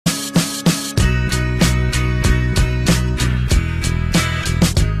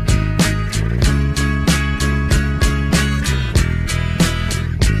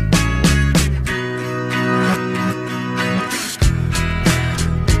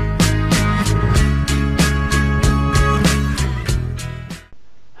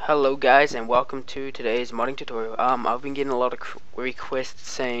Hello guys, and welcome to today's modding tutorial. I've been getting a lot of requests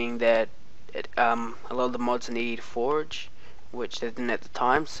saying that a lot of the mods need Forge, which they didn't at the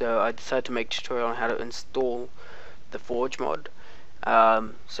time, so I decided to make a tutorial on how to install the Forge mod.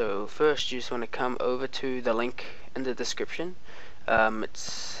 So first you just want to come over to the link in the description.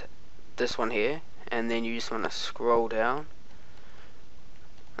 It's this one here, and then you just want to scroll down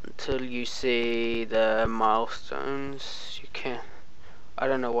until you see the milestones. I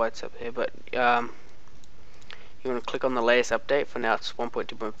don't know why it's up here, but you want to click on the latest update. For now it's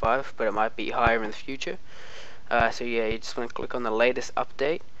 1.2.5, but it might be higher in the future. So yeah, you just want to click on the latest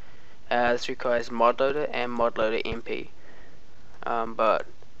update. This requires Modloader and ModloadMP, but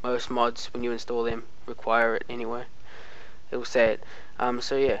most mods, when you install them, require it anyway. It will say it.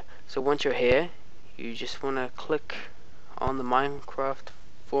 So yeah, so once you're here, you just want to click on the Minecraft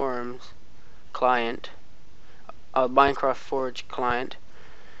Forums client, Minecraft Forge client.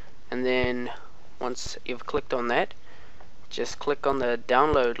 And then once you've clicked on that, just click on the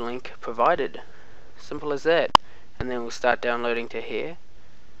download link provided. Simple as that. And then we'll start downloading to here.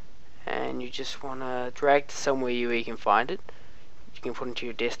 And you just want to drag to somewhere where you can find it. You can put it into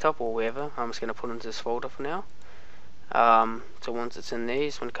your desktop or wherever. I'm just going to put it into this folder for now. So once it's in there, you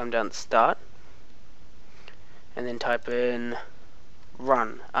just want to come down to start. And then type in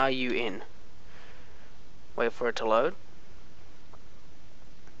run, R-U-N. Wait for it to load.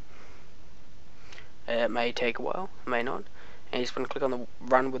 It may take a while, may not. And you just want to click on the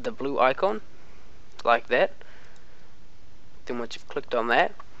run with the blue icon, like that. Then once you've clicked on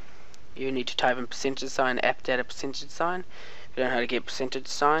that, you need to type in %, app data %. If you don't know how to get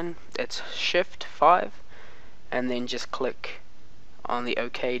 %, that's Shift 5, and then just click on the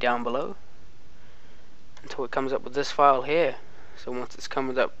OK down below until it comes up with this file here. So once it's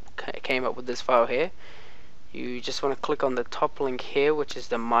came up with this file here, you just want to click on the top link here, which is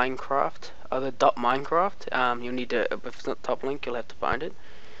the Minecraft, or the .minecraft. You'll need to, if it's not top link, you'll have to find it.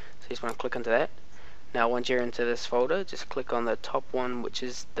 So you just want to click into that. Now once you're into this folder, just click on the top one, which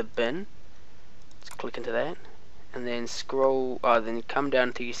is the bin. Just click into that, and then scroll, then come down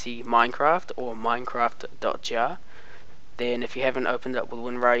until you see Minecraft or Minecraft.jar. Then if you haven't opened up with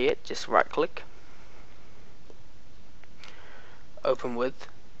WinRAR yet, just right click, open with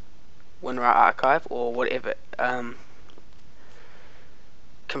WinRAR archive or whatever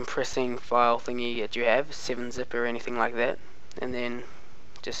compressing file thingy that you have, 7-zip or anything like that, and then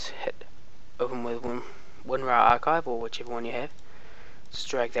just hit open with WinRAR archive or whichever one you have. Just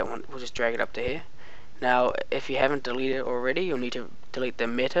drag that one, we'll just drag it up to here. Now if you haven't deleted it already, you'll need to delete the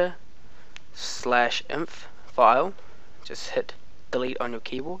meta/inf file. Just hit delete on your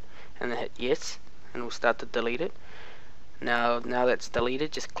keyboard and then hit yes, and we'll start to delete it. Now that's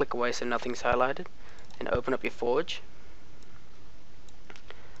deleted, just click away so nothing's highlighted, and open up your Forge.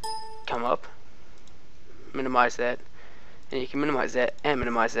 Come up, minimize that, and you can minimize that and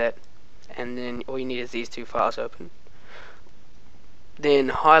minimize that, and then all you need is these two files open. Then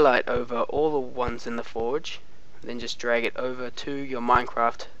highlight over all the ones in the Forge, then just drag it over to your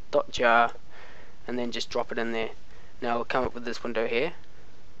Minecraft.jar, and then just drop it in there. Now we'll come up with this window here.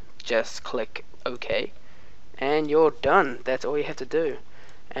 Just click OK. And you're done. That's all you have to do,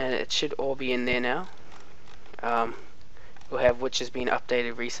 and it should all be in there now. We'll have which has been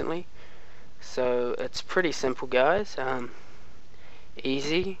updated recently, so it's pretty simple, guys.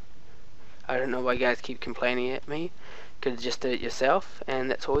 Easy. I don't know why you guys keep complaining at me. Could just do it yourself, and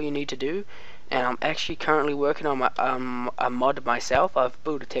that's all you need to do. And I'm actually currently working on my a mod myself. I've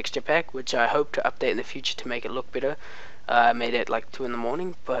built a texture pack which I hope to update in the future to make it look better. I made it like 2 in the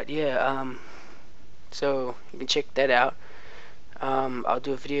morning, but yeah, so you can check that out. I'll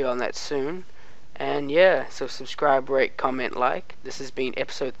do a video on that soon. And yeah, so subscribe, rate, comment, like. This has been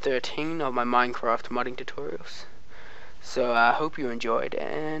episode 13 of my Minecraft modding tutorials. So I hope you enjoyed,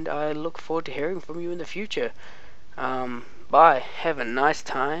 and I look forward to hearing from you in the future. Bye, have a nice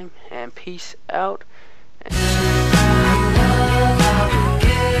time, and peace out.